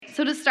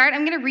so to start,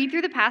 I'm going to read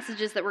through the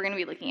passages that we're going to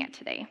be looking at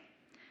today.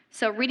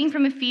 So reading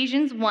from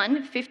Ephesians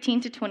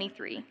 1:15 to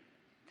 23.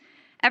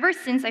 Ever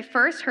since I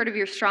first heard of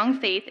your strong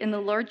faith in the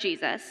Lord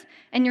Jesus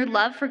and your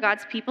love for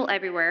God's people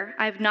everywhere,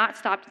 I have not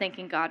stopped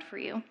thanking God for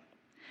you.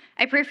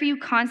 I pray for you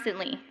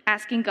constantly,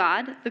 asking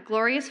God, the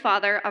glorious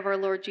Father of our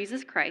Lord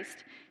Jesus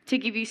Christ, to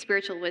give you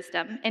spiritual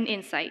wisdom and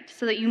insight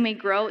so that you may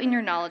grow in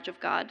your knowledge of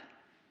God.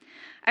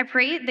 I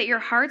pray that your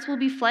hearts will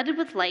be flooded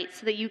with light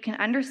so that you can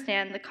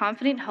understand the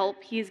confident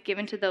hope he has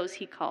given to those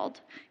he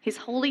called, his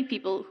holy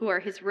people who are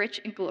his rich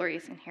and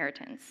glorious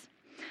inheritance.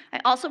 I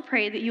also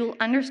pray that you will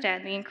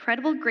understand the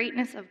incredible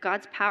greatness of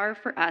God's power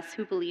for us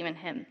who believe in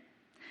him.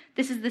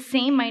 This is the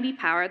same mighty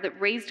power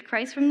that raised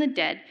Christ from the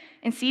dead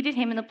and seated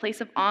him in the place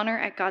of honor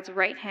at God's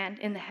right hand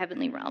in the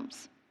heavenly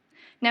realms.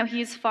 Now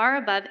he is far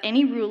above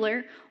any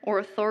ruler or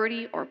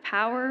authority or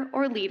power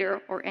or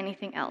leader or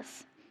anything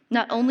else,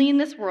 not only in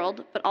this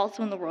world, but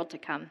also in the world to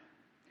come.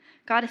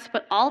 God has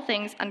put all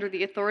things under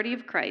the authority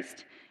of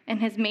Christ and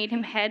has made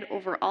him head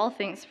over all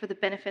things for the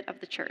benefit of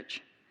the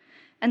church.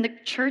 And the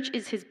church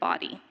is his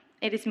body.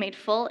 It is made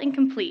full and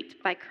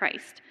complete by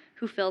Christ,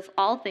 who fills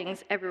all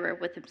things everywhere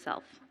with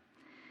himself.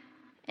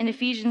 In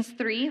Ephesians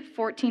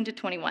 3:14 to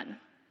 21.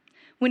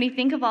 When I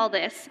think of all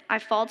this, I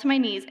fall to my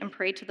knees and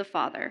pray to the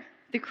Father,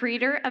 the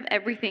creator of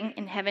everything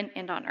in heaven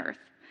and on earth.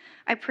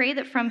 I pray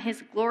that from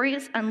his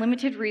glorious,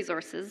 unlimited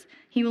resources,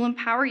 he will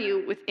empower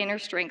you with inner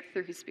strength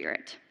through his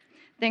Spirit.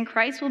 Then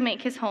Christ will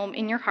make his home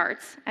in your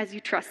hearts as you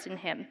trust in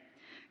him.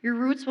 Your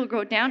roots will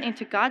grow down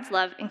into God's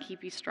love and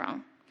keep you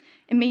strong.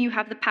 And may you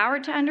have the power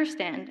to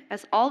understand,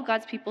 as all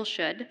God's people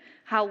should,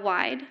 how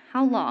wide,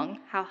 how long,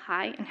 how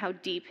high, and how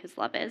deep his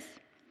love is.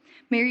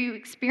 May you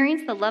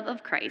experience the love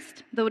of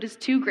Christ, though it is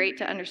too great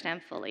to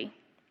understand fully.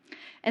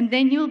 And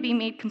then you will be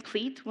made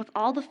complete with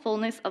all the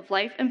fullness of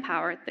life and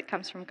power that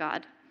comes from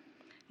God.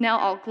 Now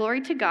all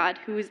glory to God,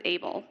 who is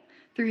able,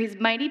 through his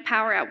mighty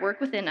power at work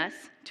within us,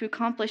 to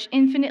accomplish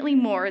infinitely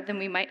more than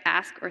we might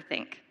ask or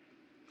think.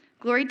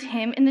 Glory to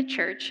him in the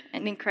church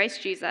and in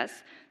Christ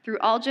Jesus, through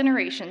all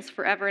generations,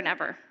 forever and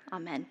ever.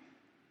 Amen.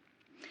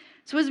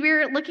 So as we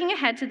were looking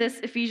ahead to this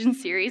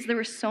Ephesians series, there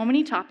were so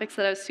many topics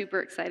that I was super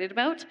excited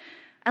about.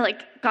 I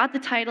got the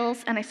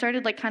titles and I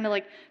started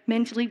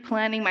mentally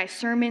planning my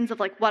sermons of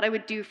what I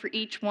would do for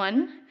each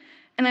one.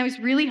 And I was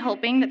really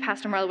hoping that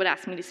Pastor Marlo would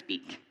ask me to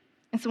speak.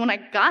 And so when I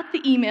got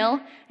the email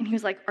and he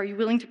was like, "Are you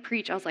willing to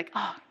preach?" I was like,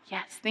 "Oh,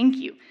 yes, thank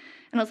you."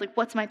 And I was like,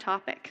 "What's my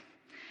topic?"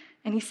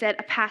 And he said,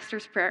 "A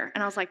pastor's prayer."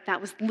 And I was like,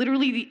 that was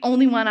literally the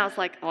only one. I was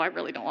like, "Oh, I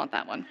really don't want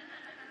that one."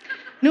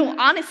 No,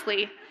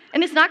 honestly.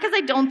 And it's not because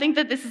I don't think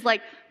that this is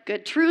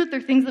good truth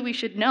or things that we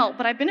should know,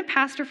 but I've been a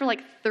pastor for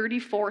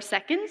 34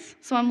 seconds.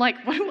 So I'm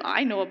like, what do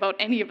I know about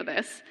any of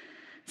this?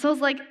 So I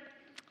was like,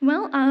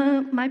 well,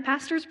 my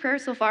pastor's prayer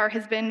so far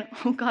has been,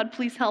 "Oh God,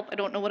 please help. I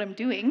don't know what I'm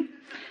doing."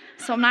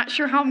 So I'm not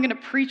sure how I'm going to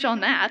preach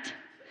on that.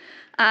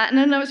 And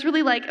then I was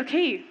really like,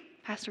 okay,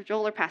 Pastor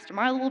Joel or Pastor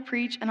Marla will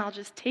preach and I'll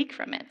just take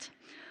from it.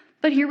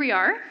 But here we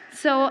are.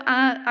 So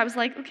I was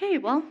like, okay,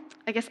 well,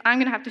 I guess I'm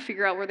going to have to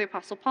figure out where the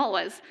Apostle Paul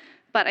was.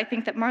 But I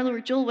think that Marla or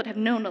Joel would have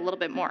known a little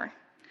bit more.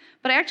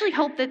 But I actually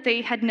hope that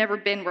they had never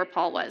been where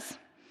Paul was.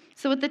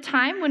 So at the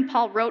time when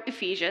Paul wrote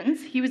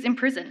Ephesians, he was in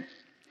prison.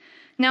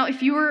 Now,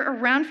 if you were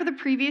around for the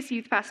previous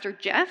youth pastor,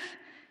 Jeff,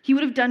 he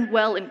would have done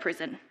well in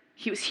prison.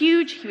 He was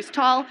huge, he was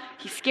tall,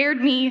 he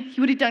scared me, he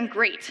would have done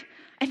great.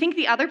 I think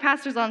the other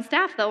pastors on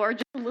staff, though, are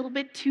just a little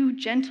bit too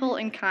gentle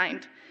and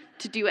kind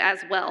to do as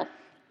well.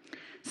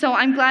 So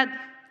I'm glad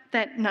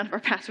that none of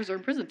our pastors are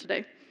in prison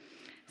today.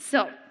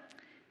 So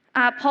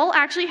Paul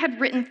actually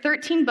had written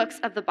 13 books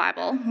of the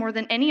Bible, more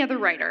than any other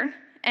writer,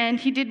 and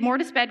he did more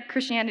to spread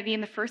Christianity in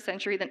the first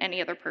century than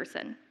any other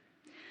person.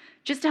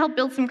 Just to help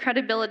build some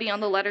credibility on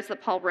the letters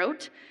that Paul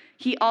wrote,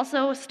 he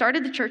also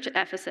started the church at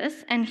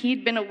Ephesus, and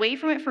he'd been away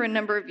from it for a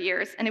number of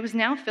years, and it was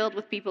now filled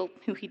with people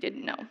who he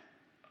didn't know.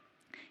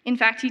 In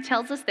fact, he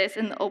tells us this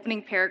in the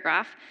opening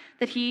paragraph,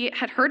 that he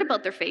had heard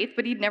about their faith,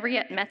 but he'd never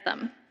yet met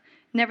them.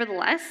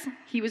 Nevertheless,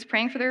 he was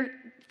praying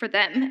for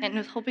them and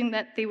was hoping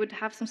that they would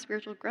have some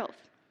spiritual growth.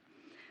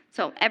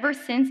 So, ever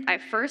since I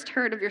first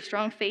heard of your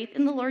strong faith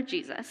in the Lord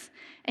Jesus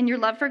and your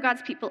love for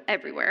God's people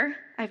everywhere,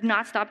 I've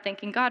not stopped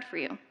thanking God for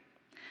you.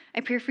 I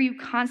pray for you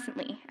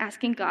constantly,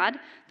 asking God,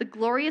 the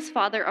glorious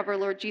Father of our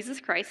Lord Jesus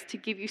Christ, to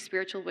give you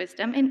spiritual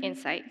wisdom and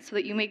insight so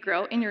that you may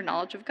grow in your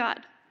knowledge of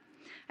God.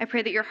 I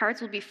pray that your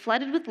hearts will be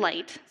flooded with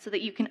light so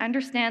that you can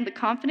understand the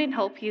confident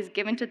hope he has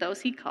given to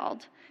those he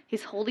called,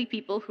 his holy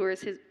people who are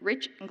his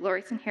rich and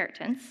glorious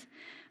inheritance.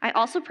 I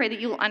also pray that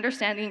you will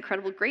understand the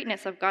incredible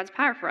greatness of God's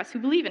power for us who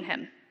believe in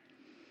him.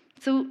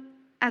 So,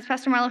 as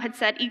Pastor Marlo had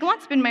said,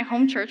 Eaglemont's been my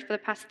home church for the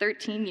past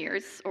 13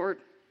 years, or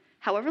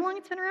however long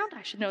it's been around.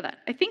 I should know that.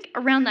 I think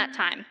around that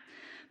time.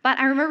 But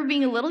I remember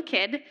being a little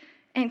kid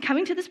and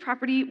coming to this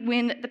property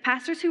when the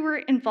pastors who were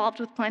involved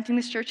with planting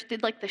this church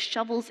did the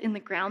shovels in the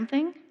ground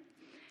thing.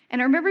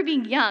 And I remember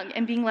being young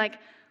and being like,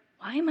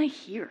 why am I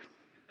here?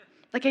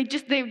 They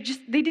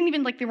didn't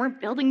even, they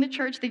weren't building the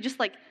church. They just,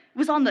 it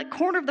was on the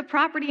corner of the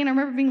property. And I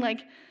remember being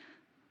like,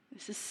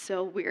 This is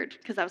so weird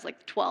because I was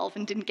like 12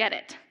 and didn't get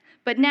it.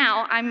 But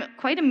now I'm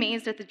quite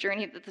amazed at the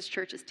journey that this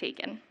church has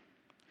taken.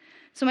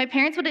 So my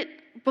parents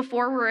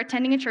before were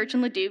attending a church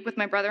in Leduc with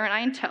my brother and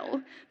I in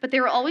tow, but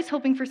they were always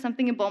hoping for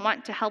something in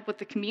Beaumont to help with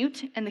the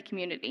commute and the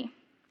community.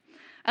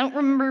 I don't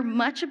remember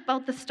much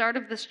about the start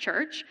of this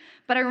church,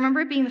 but I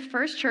remember it being the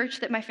first church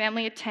that my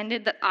family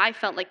attended that I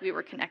felt like we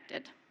were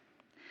connected.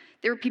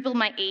 There were people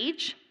my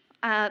age,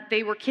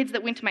 they were kids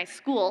that went to my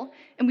school,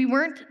 and we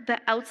weren't the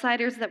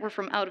outsiders that were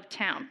from out of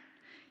town.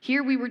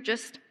 Here we were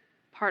just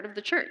part of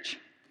the church.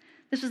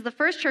 This was the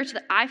first church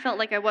that I felt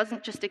like I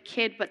wasn't just a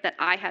kid, but that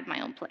I had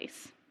my own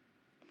place.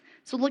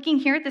 So looking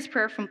here at this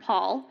prayer from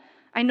Paul,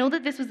 I know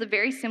that this was a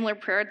very similar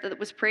prayer that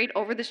was prayed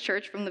over this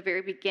church from the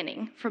very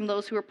beginning, from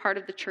those who were part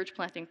of the church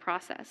planting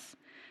process.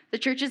 The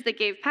churches that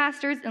gave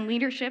pastors and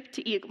leadership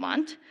to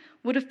Eaglemont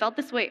would have felt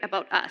this way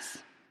about us.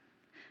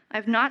 I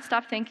have not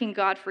stopped thanking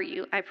God for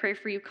you. I pray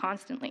for you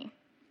constantly.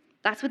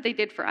 That's what they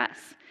did for us.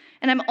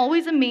 And I'm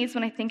always amazed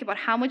when I think about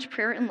how much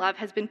prayer and love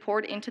has been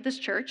poured into this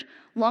church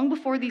long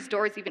before these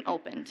doors even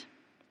opened.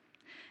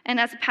 And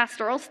as a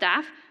pastoral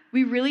staff,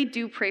 we really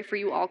do pray for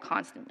you all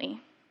constantly.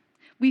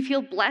 We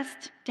feel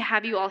blessed to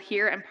have you all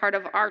here and part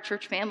of our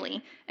church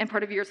family and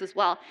part of yours as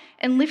well.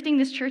 And lifting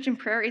this church in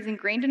prayer is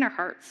ingrained in our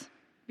hearts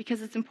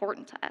because it's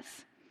important to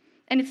us.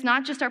 And it's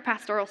not just our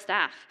pastoral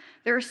staff.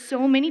 There are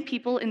so many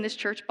people in this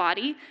church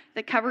body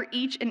that cover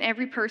each and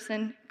every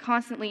person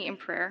constantly in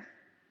prayer.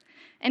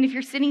 And if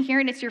you're sitting here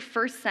and it's your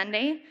first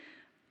Sunday,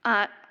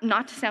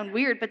 not to sound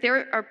weird, but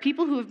there are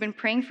people who have been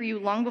praying for you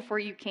long before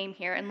you came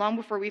here and long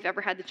before we've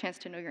ever had the chance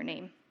to know your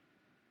name.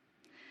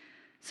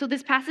 So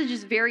this passage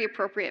is very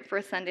appropriate for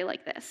a Sunday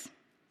like this.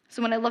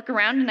 So when I look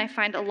around and I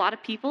find a lot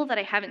of people that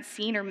I haven't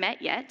seen or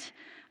met yet,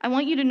 I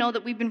want you to know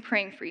that we've been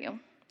praying for you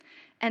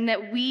and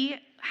that we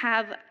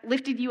have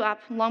lifted you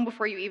up long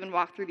before you even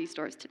walked through these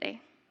doors today.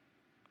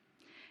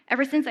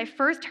 Ever since I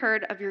first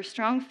heard of your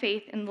strong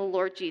faith in the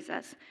Lord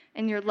Jesus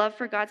and your love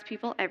for God's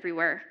people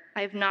everywhere,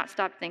 I have not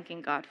stopped thanking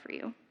God for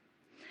you.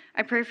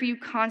 I pray for you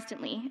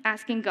constantly,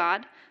 asking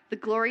God, the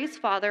glorious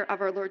Father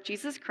of our Lord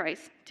Jesus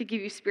Christ, to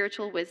give you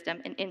spiritual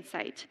wisdom and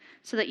insight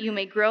so that you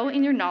may grow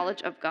in your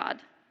knowledge of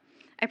God.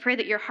 I pray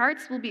that your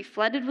hearts will be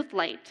flooded with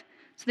light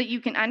so that you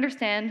can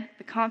understand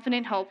the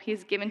confident hope he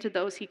has given to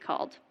those he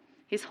called,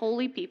 his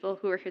holy people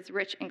who are his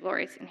rich and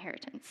glorious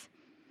inheritance.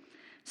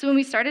 So when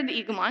we started at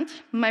Eaglemont,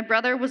 my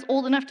brother was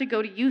old enough to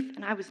go to youth,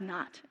 and I was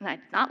not, and I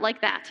did not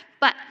like that.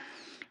 But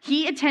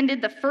he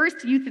attended the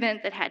first youth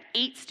event that had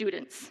 8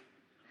 students.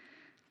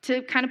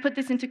 To kind of put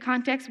this into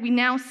context, we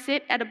now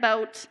sit at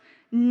about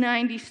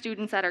 90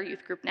 students at our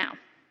youth group now.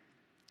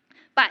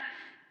 But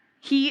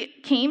he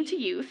came to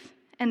youth,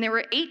 and there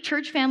were 8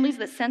 church families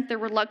that sent their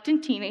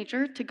reluctant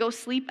teenager to go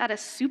sleep at a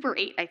Super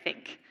 8, I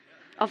think,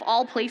 of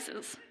all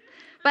places.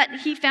 But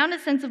he found a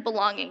sense of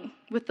belonging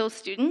with those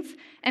students,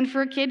 and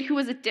for a kid who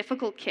was a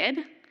difficult kid,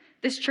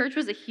 this church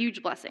was a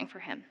huge blessing for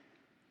him.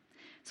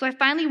 So I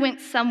finally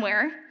went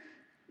somewhere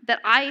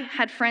that I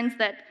had friends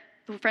that,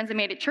 the friends I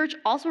made at church,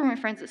 also were my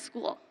friends at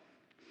school.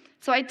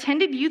 So I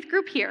attended youth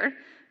group here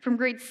from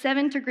grade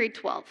 7 to grade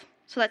 12.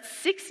 So that's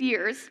 6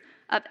 years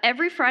of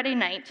every Friday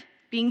night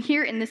being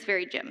here in this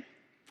very gym.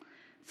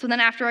 So then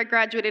after I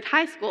graduated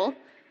high school,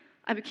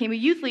 I became a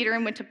youth leader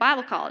and went to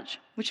Bible college,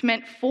 which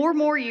meant 4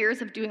 more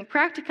years of doing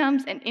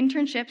practicums and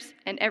internships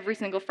and every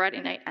single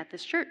Friday night at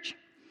this church.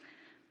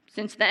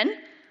 Since then,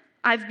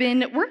 I've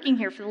been working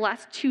here for the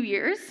last 2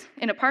 years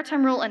in a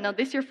part-time role and now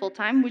this year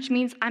full-time, which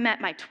means I'm at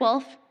my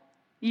 12th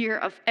year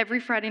of every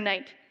Friday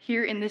night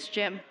here in this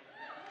gym.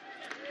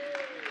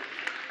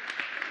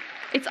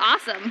 It's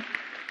awesome,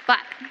 but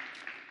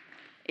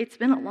it's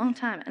been a long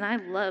time and I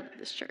love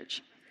this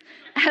church.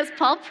 As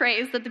Paul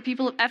prays that the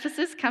people of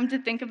Ephesus come to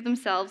think of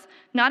themselves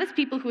not as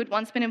people who had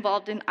once been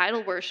involved in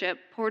idol worship,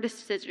 poor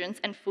decisions,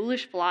 and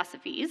foolish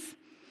philosophies,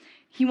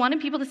 he wanted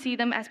people to see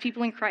them as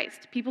people in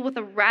Christ, people with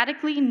a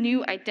radically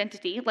new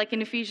identity, like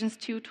in Ephesians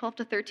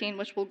 2:12-13,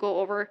 which we'll go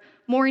over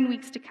more in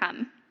weeks to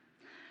come.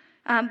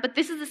 But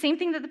this is the same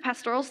thing that the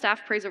pastoral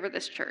staff prays over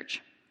this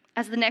church.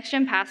 As the Next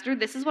Gen pastor,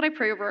 this is what I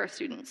pray over our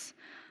students.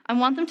 I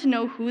want them to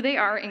know who they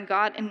are in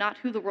God and not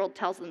who the world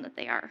tells them that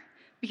they are.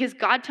 Because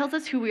God tells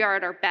us who we are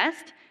at our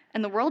best,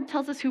 and the world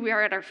tells us who we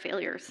are at our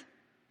failures.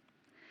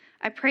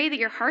 I pray that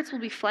your hearts will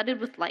be flooded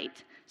with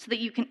light so that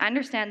you can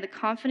understand the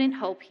confident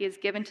hope he has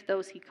given to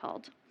those he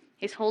called,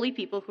 his holy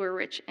people who are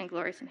rich and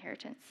glorious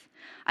inheritance.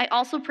 I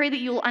also pray that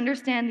you will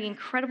understand the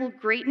incredible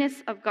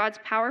greatness of God's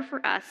power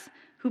for us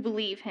who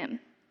believe him.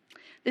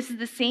 This is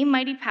the same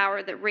mighty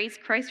power that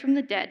raised Christ from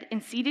the dead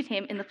and seated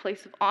him in the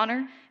place of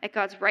honor at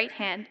God's right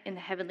hand in the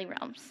heavenly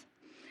realms.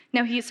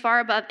 Now he is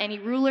far above any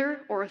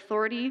ruler or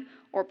authority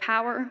or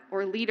power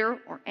or leader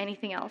or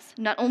anything else,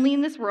 not only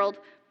in this world,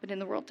 but in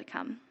the world to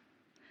come.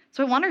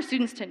 So I want our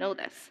students to know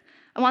this.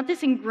 I want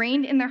this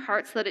ingrained in their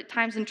hearts so that at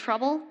times in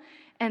trouble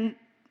and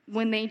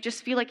when they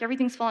just feel like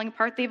everything's falling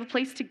apart, they have a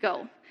place to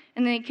go.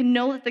 And they can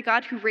know that the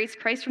God who raised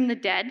Christ from the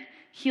dead,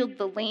 healed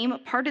the lame,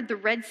 parted the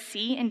Red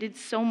Sea, and did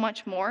so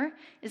much more,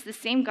 is the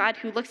same God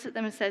who looks at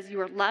them and says, you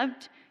are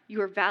loved,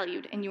 You are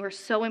valued, and you are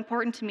so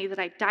important to me that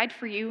I died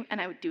for you,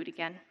 and I would do it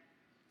again.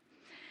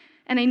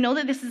 And I know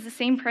that this is the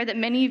same prayer that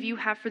many of you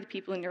have for the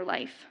people in your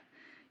life.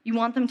 You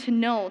want them to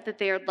know that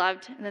they are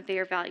loved and that they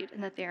are valued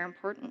and that they are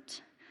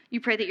important.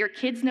 You pray that your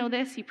kids know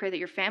this. You pray that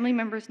your family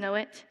members know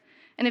it.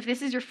 And if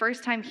this is your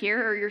first time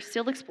here or you're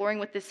still exploring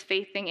what this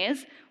faith thing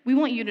is, we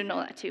want you to know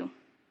that too.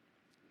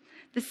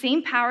 The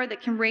same power that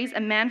can raise a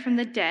man from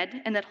the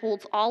dead and that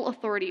holds all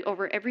authority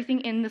over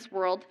everything in this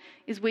world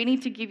is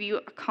waiting to give you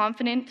a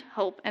confident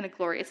hope and a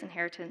glorious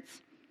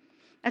inheritance.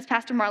 As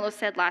Pastor Marlowe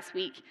said last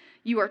week,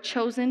 you are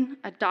chosen,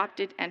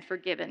 adopted, and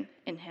forgiven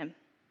in him.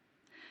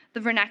 The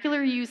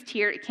vernacular used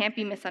here, it can't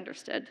be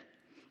misunderstood.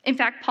 In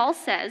fact, Paul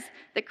says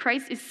that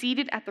Christ is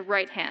seated at the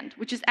right hand,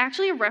 which is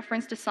actually a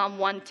reference to Psalm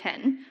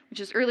 110,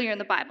 which is earlier in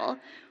the Bible,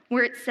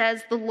 where it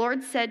says, "The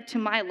Lord said to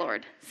my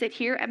Lord, sit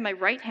here at my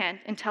right hand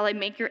until I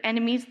make your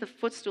enemies the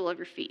footstool of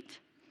your feet."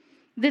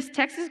 This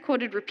text is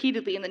quoted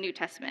repeatedly in the New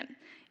Testament,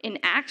 in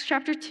Acts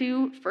chapter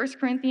 2, 1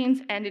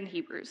 Corinthians, and in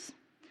Hebrews.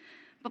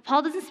 But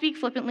Paul doesn't speak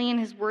flippantly, and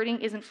his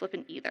wording isn't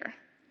flippant either.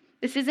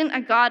 This isn't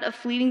a God of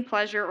fleeting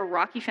pleasure or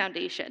rocky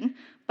foundation,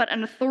 but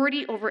an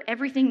authority over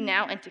everything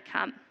now and to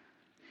come.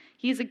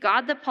 He is a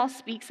God that Paul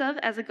speaks of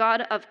as a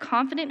God of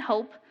confident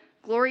hope,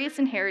 glorious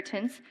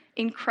inheritance,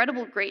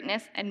 incredible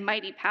greatness, and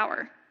mighty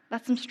power.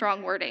 That's some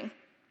strong wording.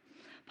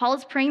 Paul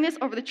is praying this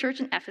over the church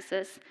in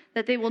Ephesus,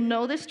 that they will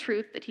know this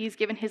truth that he has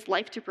given his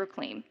life to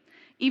proclaim,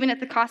 even at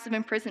the cost of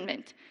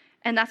imprisonment.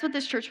 And that's what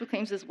this church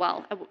proclaims as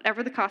well,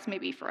 whatever the cost may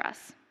be for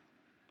us.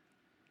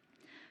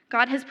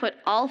 God has put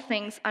all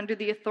things under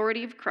the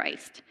authority of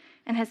Christ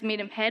and has made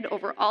him head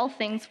over all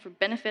things for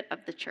benefit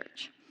of the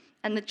church.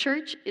 And the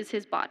church is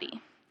his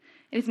body.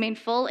 It is made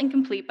full and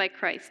complete by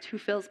Christ, who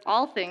fills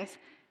all things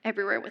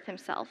everywhere with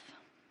himself.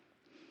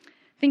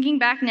 Thinking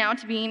back now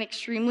to being an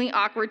extremely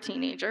awkward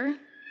teenager,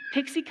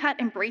 pixie cut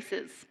and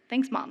braces.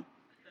 Thanks, Mom.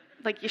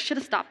 You should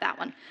have stopped that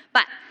one.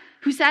 But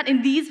who sat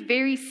in these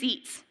very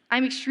seats.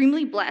 I'm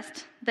extremely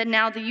blessed that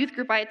now the youth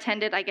group I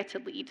attended, I get to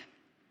lead.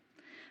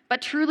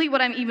 But truly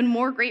what I'm even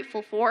more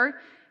grateful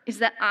for is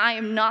that I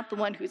am not the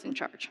one who's in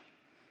charge.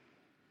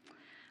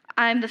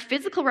 I'm the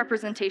physical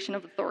representation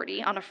of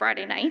authority on a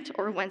Friday night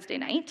or a Wednesday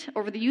night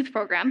over the youth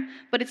program,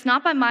 but it's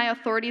not by my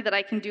authority that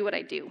I can do what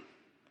I do.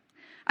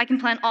 I can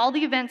plan all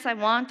the events I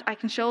want. I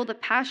can show the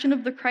passion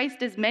of the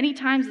Christ as many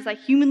times as I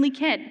humanly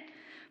can,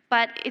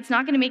 but it's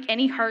not going to make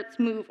any hearts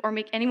move or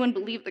make anyone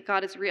believe that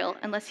God is real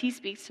unless he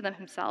speaks to them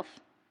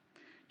himself.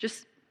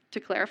 Just to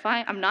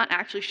clarify, I'm not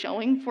actually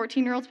showing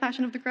 14-year-olds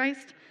passion of the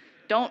Christ.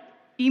 Don't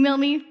email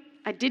me.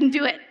 I didn't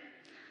do it.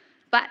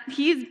 But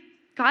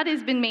God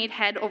has been made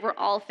head over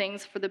all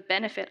things for the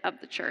benefit of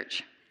the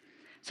church.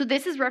 So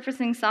this is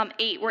referencing Psalm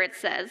 8, where it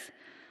says,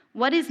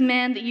 "What is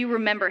man that you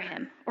remember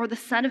him, or the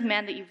son of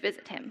man that you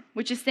visit him?"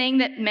 Which is saying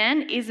that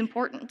man is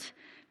important,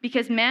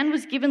 because man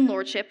was given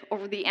lordship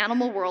over the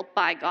animal world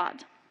by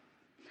God.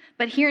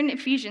 But here in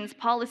Ephesians,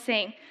 Paul is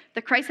saying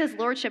that Christ has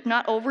lordship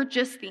not over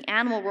just the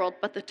animal world,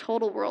 but the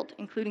total world,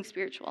 including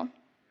spiritual.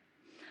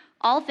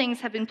 All things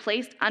have been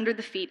placed under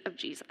the feet of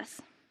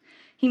Jesus.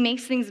 He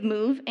makes things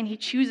move, and he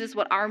chooses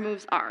what our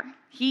moves are.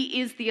 He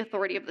is the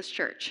authority of this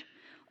church.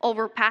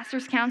 Over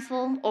pastor's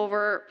council,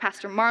 over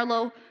Pastor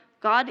Marlowe,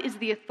 God is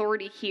the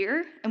authority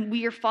here, and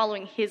we are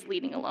following his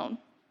leading alone.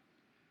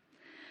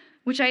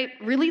 Which I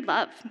really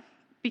love,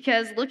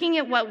 because looking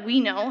at what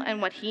we know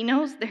and what he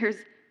knows, there's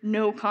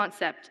no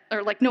contest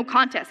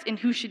in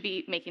who should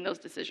be making those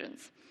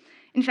decisions.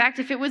 In fact,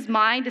 if it was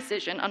my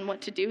decision on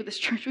what to do, this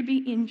church would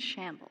be in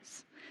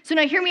shambles. So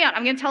now hear me out.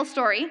 I'm going to tell a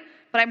story,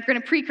 but I'm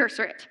going to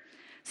precursor it.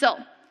 So,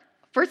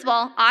 first of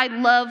all, I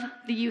love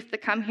the youth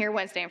that come here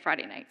Wednesday and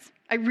Friday nights.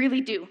 I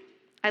really do.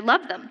 I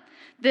love them.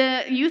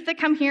 The youth that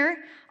come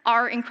here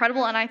are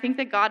incredible, and I think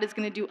that God is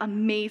going to do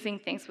amazing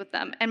things with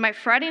them. And my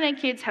Friday night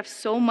kids have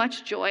so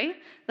much joy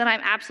that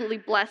I'm absolutely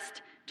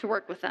blessed to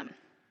work with them.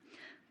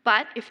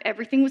 But if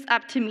everything was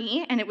up to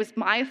me and it was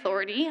my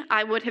authority,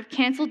 I would have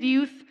canceled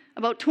youth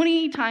about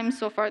 20 times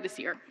so far this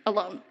year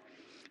alone.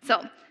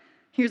 So,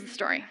 here's the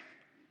story.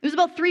 It was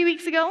about 3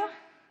 weeks ago.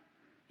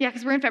 Yeah,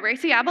 because we're in February.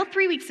 So yeah, about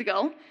 3 weeks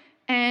ago,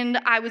 and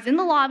I was in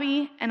the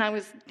lobby, and I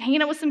was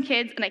hanging out with some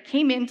kids, and I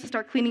came in to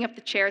start cleaning up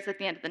the chairs at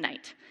the end of the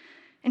night.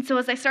 And so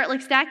as I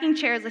start stacking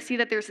chairs, I see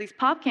that there's these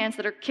pop cans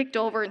that are kicked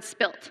over and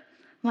spilt.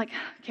 I'm like,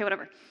 okay,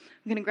 whatever.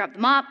 I'm going to grab the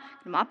mop, I'm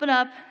going to mop it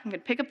up, I'm going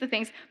to pick up the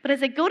things. But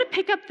as I go to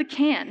pick up the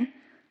can,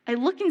 I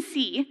look and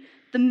see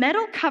the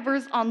metal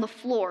covers on the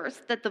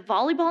floors that the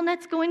volleyball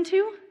nets go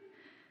into,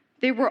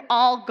 they were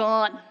all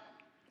gone.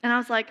 And I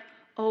was like,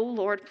 oh,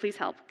 Lord, please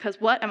help, because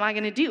what am I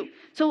going to do?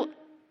 So,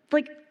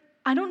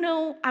 I don't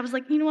know. I was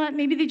like, you know what?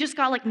 Maybe they just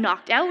got,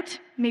 knocked out.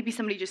 Maybe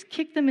somebody just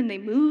kicked them and they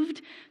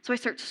moved. So I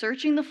start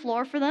searching the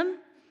floor for them,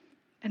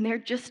 and they're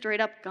just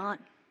straight up gone.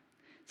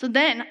 So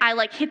then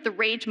I, hit the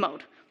rage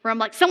mode, where I'm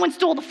like, someone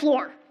stole the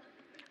floor.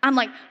 I'm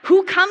like,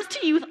 who comes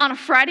to youth on a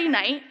Friday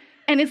night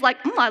and is like,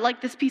 I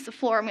like this piece of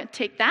floor, I'm going to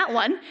take that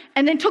one,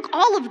 and then took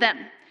all of them?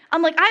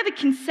 I'm like, I have a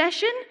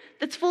concession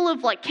that's full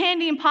of like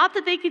candy and pop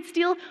that they could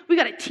steal. We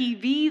got a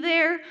TV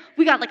there.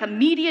 We got like a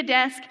media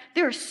desk.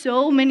 There are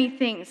so many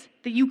things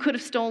that you could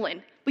have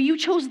stolen, but you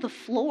chose the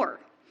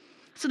floor.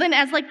 So then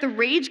as like the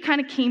rage kind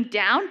of came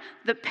down,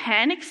 the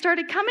panic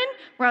started coming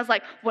where I was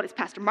like, what is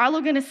Pastor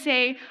Marlo going to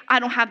say? I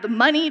don't have the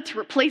money to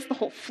replace the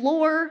whole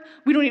floor.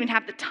 We don't even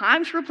have the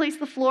time to replace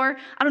the floor.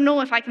 I don't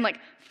know if I can like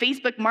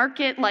Facebook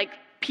market like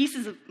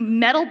pieces of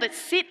metal that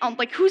sit on,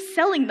 like who's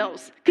selling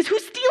those? Because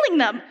who's stealing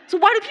them? So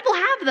why do people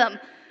have them?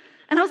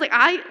 And I was like,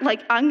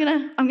 I'm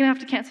gonna have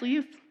to cancel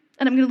youth,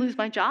 and I'm gonna lose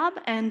my job,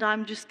 and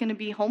I'm just gonna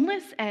be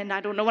homeless, and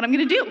I don't know what I'm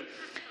gonna do.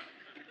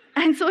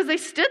 And so as I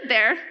stood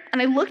there,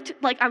 and I looked,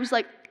 like I was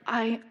like,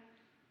 I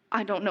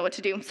don't know what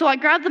to do. So I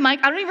grabbed the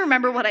mic. I don't even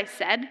remember what I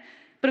said,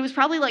 but it was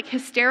probably like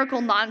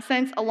hysterical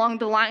nonsense along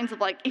the lines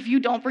of like, if you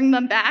don't bring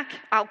them back,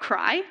 I'll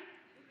cry.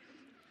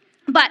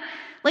 But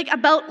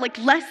about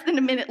less than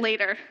a minute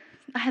later,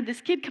 I had this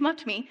kid come up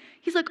to me.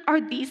 He's like,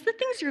 are these the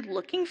things you're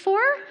looking for?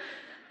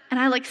 And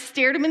I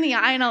stared him in the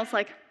eye, and I was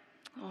like,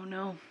 oh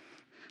no.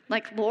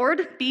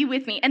 Lord, be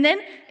with me. And then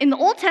in the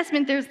Old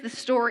Testament, there's the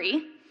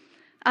story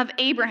of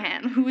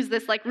Abraham, who is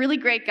this really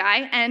great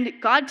guy, and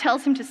God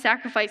tells him to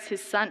sacrifice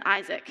his son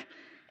Isaac.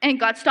 And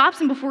God stops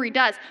him before he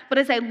does. But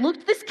as I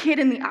looked this kid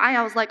in the eye,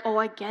 I was like, oh,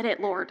 I get it,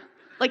 Lord.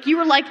 You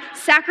were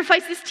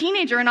sacrifice this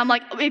teenager. And I'm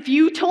like, if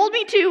you told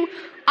me to,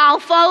 I'll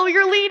follow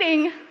your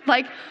leading.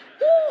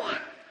 Woo.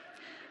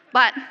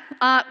 But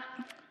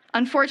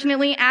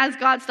unfortunately, as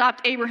God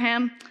stopped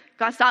Abraham,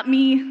 God stopped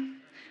me, and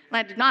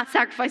I did not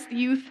sacrifice the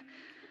youth,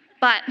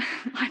 but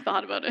I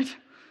thought about it.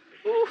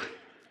 Ooh.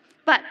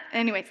 But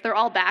anyways, they're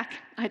all back.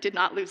 I did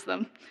not lose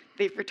them.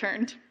 They've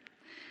returned.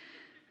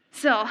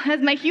 So,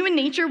 as my human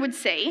nature would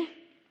say,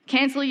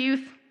 cancel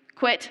youth,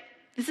 quit.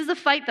 This is a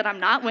fight that I'm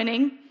not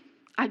winning.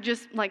 I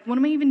just, what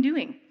am I even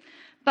doing?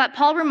 But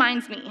Paul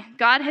reminds me,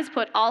 God has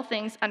put all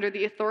things under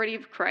the authority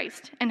of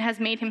Christ and has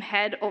made him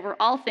head over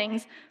all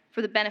things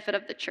for the benefit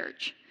of the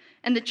church.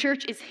 And the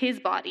church is his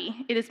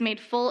body. It is made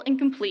full and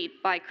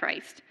complete by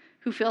Christ,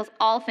 who fills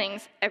all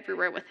things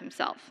everywhere with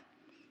himself.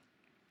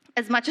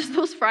 As much as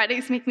those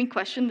Fridays make me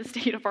question the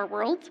state of our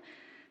world,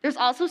 there's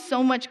also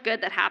so much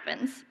good that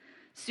happens.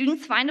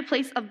 Students find a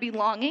place of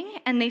belonging,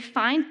 and they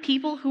find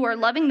people who are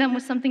loving them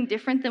with something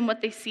different than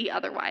what they see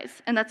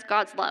otherwise, and that's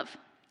God's love.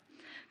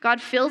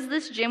 God fills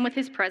this gym with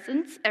his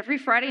presence every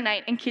Friday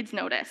night, and kids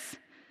notice.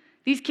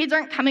 These kids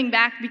aren't coming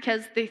back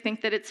because they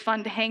think that it's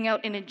fun to hang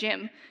out in a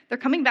gym. They're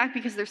coming back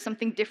because there's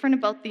something different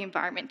about the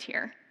environment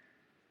here.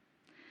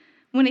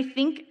 When I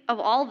think of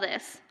all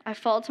this, I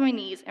fall to my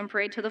knees and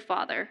pray to the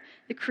Father,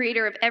 the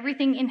creator of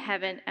everything in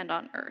heaven and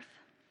on earth.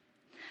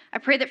 I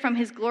pray that from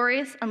his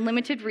glorious,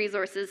 unlimited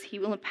resources, he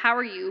will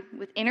empower you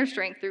with inner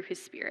strength through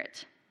his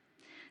Spirit.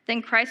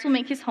 Then Christ will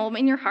make his home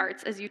in your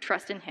hearts as you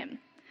trust in him.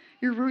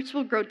 Your roots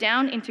will grow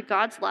down into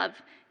God's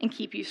love and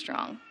keep you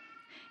strong.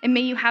 And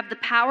may you have the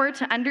power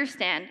to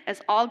understand,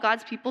 as all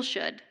God's people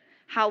should,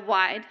 how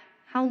wide,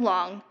 how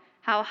long,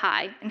 how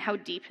high, and how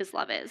deep his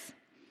love is.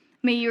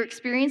 May you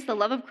experience the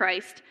love of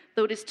Christ,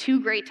 though it is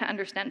too great to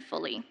understand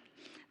fully.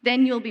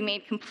 Then you'll be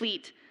made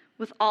complete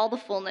with all the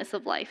fullness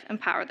of life and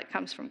power that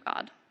comes from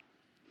God.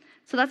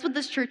 So that's what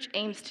this church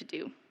aims to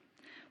do.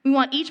 We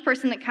want each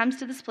person that comes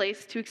to this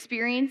place to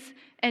experience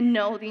and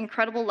know the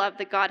incredible love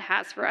that God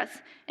has for us,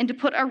 and to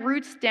put our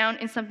roots down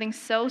in something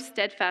so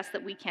steadfast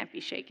that we can't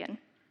be shaken.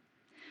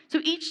 So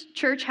each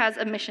church has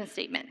a mission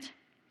statement.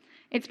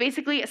 It's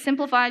basically a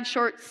simplified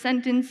short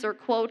sentence or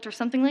quote or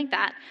something like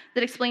that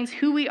that explains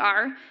who we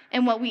are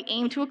and what we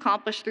aim to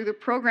accomplish through the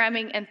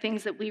programming and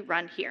things that we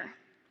run here.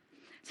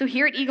 So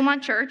here at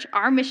Eaglemont Church,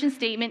 our mission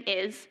statement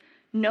is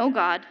know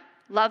God,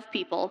 love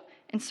people,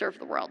 and serve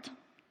the world.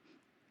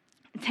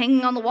 It's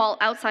hanging on the wall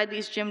outside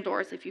these gym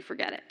doors if you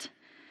forget it.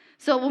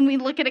 So when we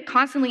look at it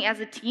constantly as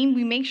a team,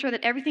 we make sure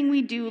that everything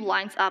we do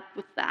lines up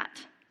with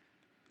that.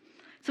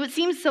 So it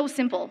seems so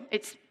simple.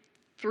 It's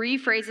 3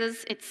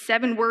 phrases, it's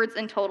 7 words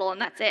in total,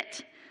 and that's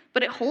it.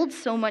 But it holds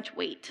so much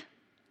weight.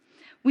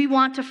 We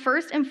want to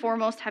first and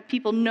foremost have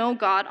people know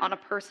God on a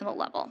personal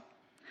level.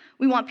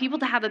 We want people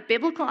to have a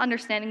biblical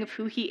understanding of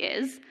who he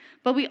is,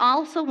 but we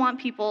also want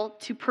people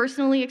to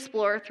personally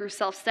explore through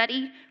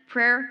self-study,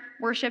 prayer,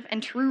 worship,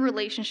 and true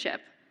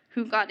relationship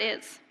who God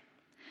is.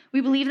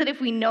 We believe that if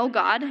we know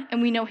God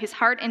and we know his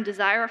heart and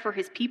desire for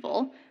his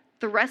people,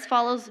 the rest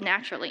follows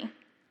naturally.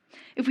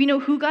 If we know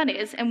who God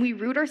is and we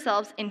root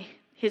ourselves in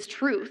his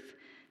truth,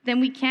 then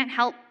we can't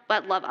help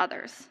but love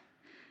others.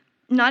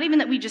 Not even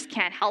that we just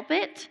can't help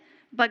it,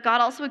 but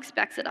God also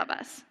expects it of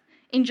us.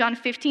 In John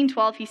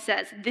 15:12, he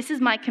says, "This is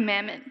my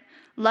commandment.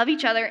 Love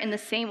each other in the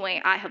same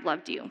way I have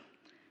loved you."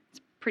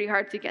 It's pretty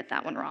hard to get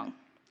that one wrong.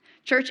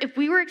 Church, if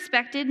we are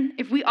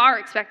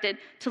expected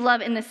to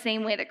love in the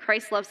same way that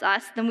Christ loves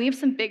us, then we have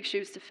some big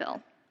shoes to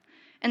fill.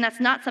 And that's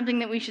not something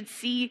that we should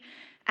see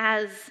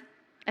as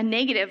a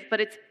negative,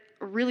 but it's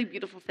a really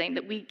beautiful thing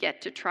that we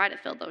get to try to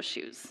fill those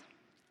shoes.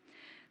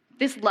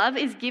 This love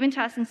is given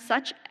to us in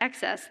such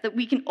excess that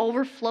we can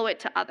overflow it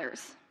to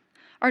others.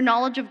 Our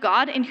knowledge of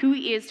God and who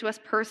he is to us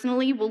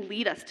personally will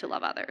lead us to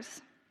love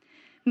others.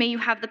 May you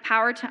have the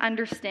power to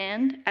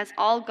understand, as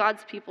all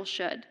God's people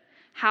should,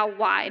 how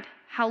wide,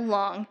 how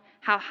long,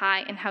 how high,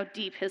 and how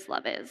deep his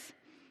love is.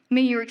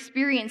 May you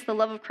experience the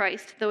love of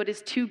Christ, though it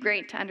is too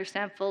great to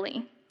understand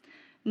fully.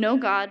 Know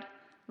God,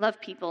 love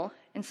people,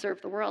 and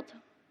serve the world.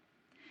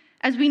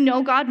 As we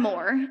know God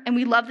more and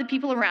we love the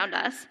people around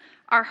us,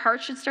 our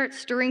hearts should start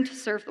stirring to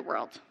serve the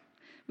world.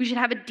 We should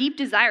have a deep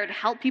desire to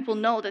help people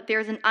know that there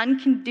is an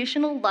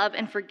unconditional love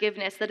and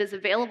forgiveness that is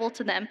available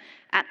to them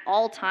at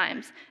all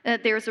times, and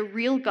that there is a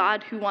real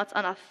God who wants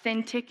an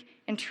authentic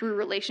and true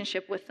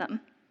relationship with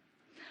them.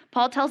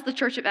 Paul tells the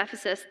church of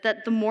Ephesus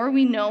that the more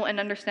we know and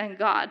understand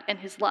God and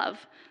his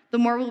love, the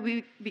more will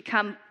we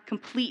become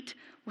complete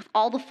with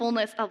all the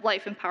fullness of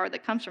life and power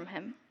that comes from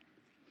him.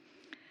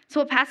 So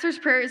a pastor's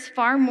prayer is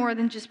far more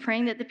than just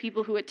praying that the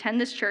people who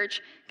attend this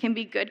church can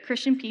be good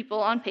Christian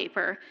people on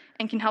paper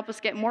and can help us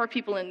get more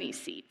people in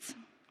these seats.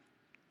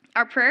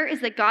 Our prayer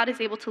is that God is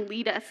able to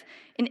lead us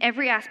in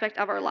every aspect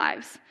of our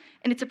lives,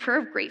 and it's a prayer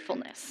of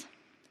gratefulness,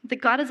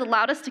 that God has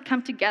allowed us to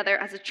come together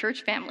as a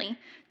church family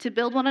to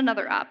build one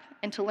another up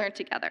and to learn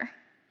together.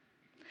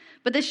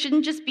 But this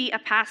shouldn't just be a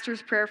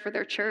pastor's prayer for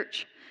their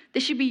church.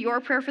 This should be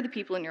your prayer for the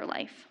people in your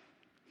life.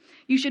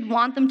 You should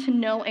want them to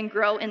know and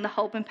grow in the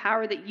hope and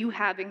power that you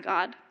have in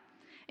God.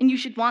 And you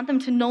should want them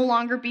to no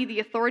longer be the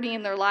authority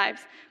in their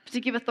lives, but to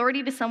give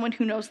authority to someone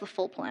who knows the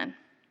full plan.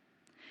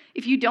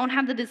 If you don't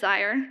have the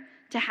desire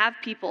to have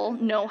people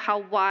know how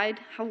wide,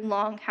 how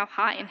long, how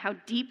high, and how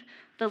deep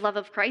the love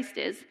of Christ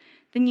is,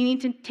 then you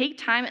need to take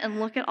time and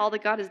look at all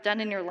that God has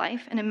done in your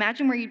life and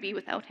imagine where you'd be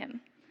without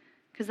him,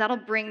 because that'll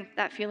bring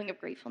that feeling of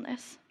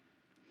gratefulness.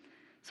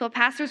 So a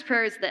pastor's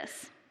prayer is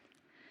this: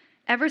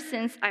 ever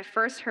since I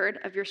first heard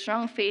of your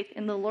strong faith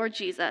in the Lord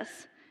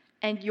Jesus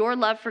and your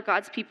love for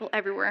God's people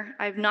everywhere,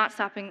 I have not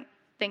stopped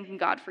thanking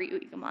God for you,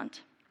 Eaglemont.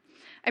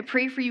 I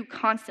pray for you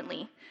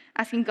constantly,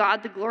 asking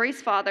God, the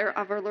glorious Father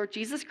of our Lord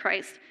Jesus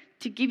Christ,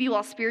 to give you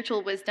all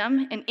spiritual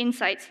wisdom and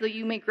insight so that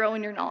you may grow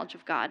in your knowledge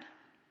of God.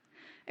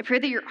 I pray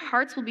that your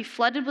hearts will be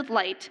flooded with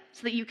light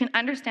so that you can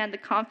understand the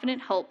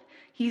confident hope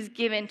he's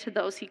given to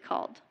those he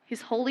called,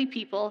 his holy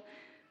people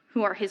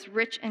who are his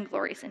rich and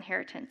glorious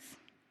inheritance.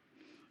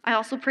 I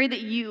also pray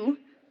that you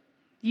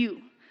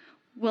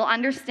will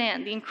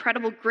understand the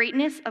incredible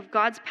greatness of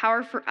God's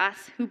power for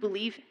us who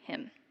believe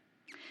him.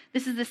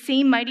 This is the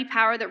same mighty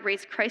power that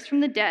raised Christ from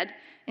the dead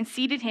and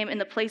seated him in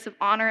the place of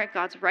honor at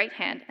God's right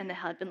hand in the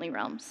heavenly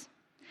realms.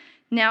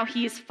 Now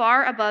he is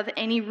far above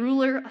any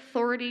ruler,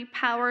 authority,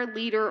 power,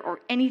 leader, or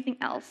anything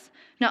else,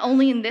 not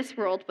only in this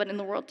world, but in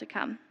the world to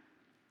come.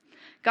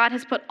 God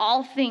has put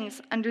all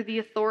things under the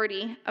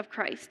authority of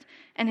Christ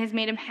and has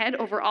made him head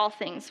over all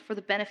things for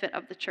the benefit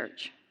of the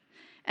church.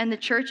 And the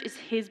church is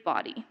his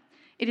body.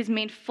 It is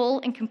made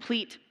full and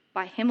complete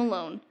by him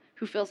alone,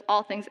 who fills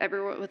all things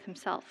everywhere with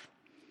himself.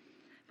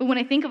 But when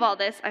I think of all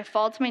this, I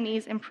fall to my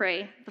knees and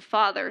pray, the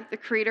Father, the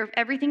creator of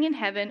everything in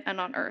heaven and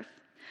on earth.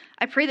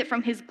 I pray that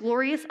from his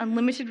glorious,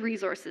 unlimited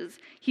resources,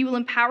 he will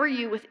empower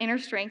you with inner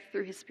strength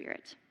through his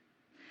Spirit.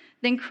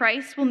 Then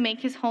Christ will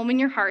make his home in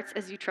your hearts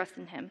as you trust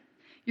in him.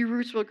 Your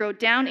roots will grow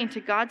down into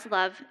God's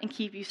love and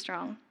keep you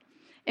strong.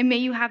 And may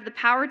you have the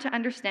power to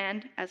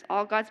understand, as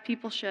all God's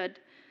people should,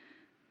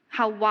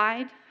 how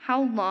wide,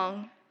 how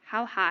long,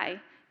 how high,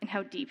 and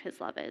how deep his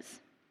love is.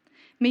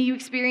 May you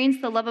experience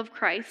the love of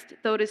Christ,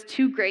 though it is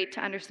too great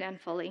to understand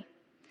fully.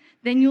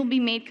 Then you'll be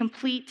made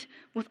complete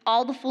with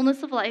all the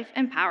fullness of life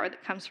and power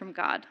that comes from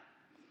God.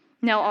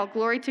 Now all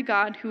glory to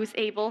God, who is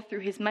able,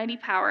 through his mighty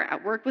power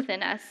at work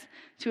within us,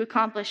 to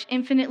accomplish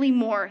infinitely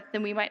more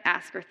than we might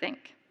ask or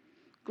think.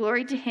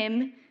 Glory to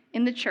him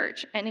in the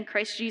church and in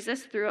Christ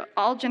Jesus through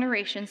all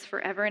generations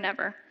forever and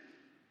ever.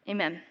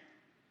 Amen.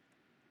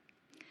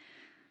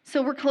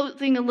 So we're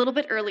closing a little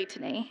bit early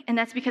today, and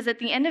that's because at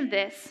the end of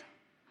this,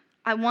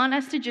 I want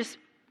us to just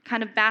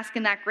kind of bask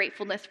in that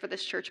gratefulness for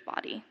this church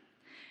body.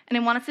 And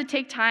I want us to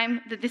take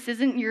time that this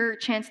isn't your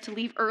chance to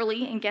leave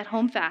early and get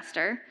home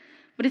faster,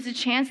 but it's a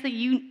chance that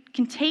you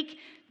can take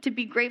to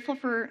be grateful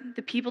for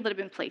the people that have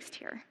been placed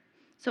here.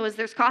 So as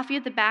there's coffee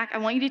at the back, I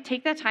want you to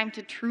take that time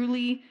to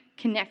truly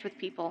connect with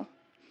people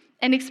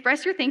and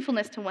express your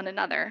thankfulness to one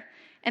another.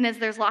 And as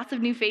there's lots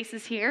of new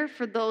faces here,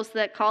 for those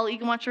that call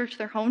Eaglemont Church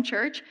their home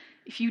church,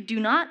 if you do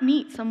not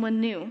meet someone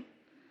new,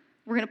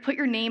 we're going to put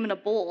your name in a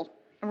bowl,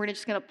 and we're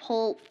just going to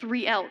pull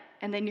 3 out,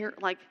 and then you're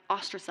like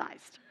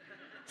ostracized.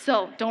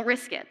 So don't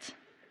risk it.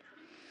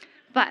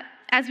 But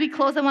as we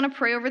close, I want to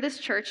pray over this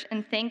church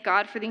and thank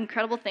God for the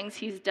incredible things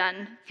he's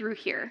done through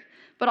here,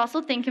 but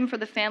also thank him for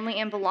the family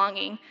and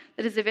belonging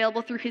that is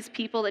available through his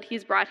people that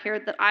he's brought here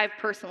that I've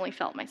personally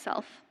felt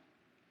myself.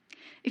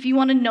 If you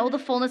want to know the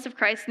fullness of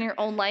Christ in your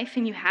own life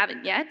and you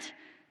haven't yet,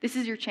 this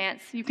is your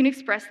chance. You can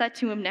express that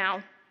to him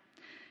now.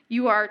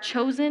 You are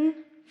chosen,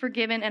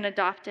 forgiven, and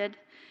adopted,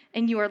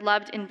 and you are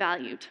loved and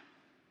valued.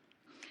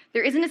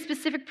 There isn't a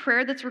specific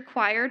prayer that's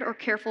required or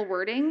careful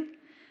wording.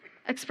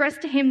 Express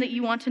to him that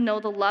you want to know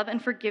the love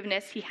and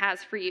forgiveness he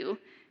has for you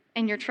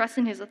and your trust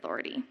in his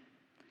authority.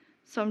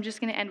 So I'm just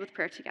going to end with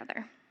prayer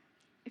together.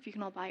 If you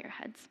can all bow your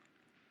heads.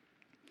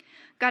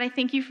 God, I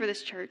thank you for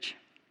this church.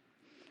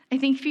 I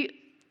thank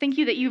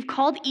you that you've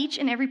called each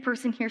and every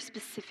person here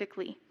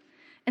specifically,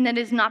 and that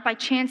it is not by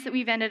chance that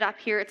we've ended up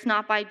here. It's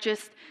not by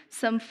just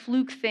some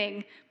fluke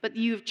thing, but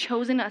you've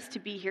chosen us to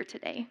be here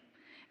today.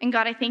 And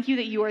God, I thank you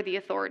that you are the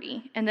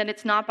authority, and that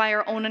it's not by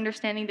our own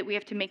understanding that we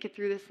have to make it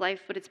through this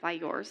life, but it's by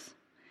yours.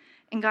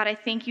 And God, I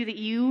thank you that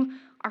you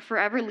are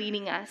forever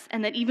leading us,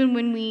 and that even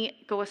when we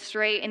go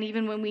astray, and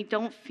even when we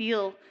don't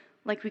feel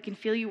like we can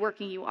feel you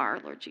working, you are,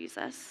 Lord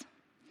Jesus.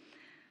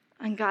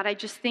 And God, I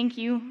just thank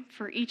you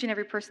for each and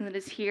every person that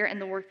is here and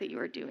the work that you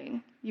are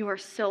doing. You are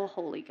so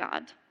holy,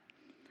 God.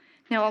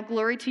 Now all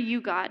glory to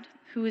you, God,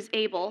 who is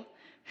able,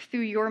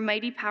 through your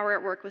mighty power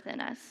at work within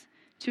us,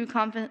 to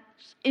accomplish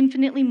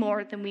infinitely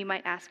more than we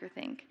might ask or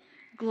think.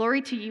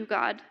 Glory to you,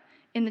 God,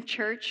 in the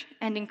church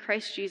and in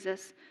Christ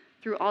Jesus,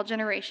 through all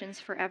generations,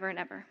 forever and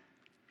ever.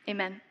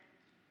 Amen.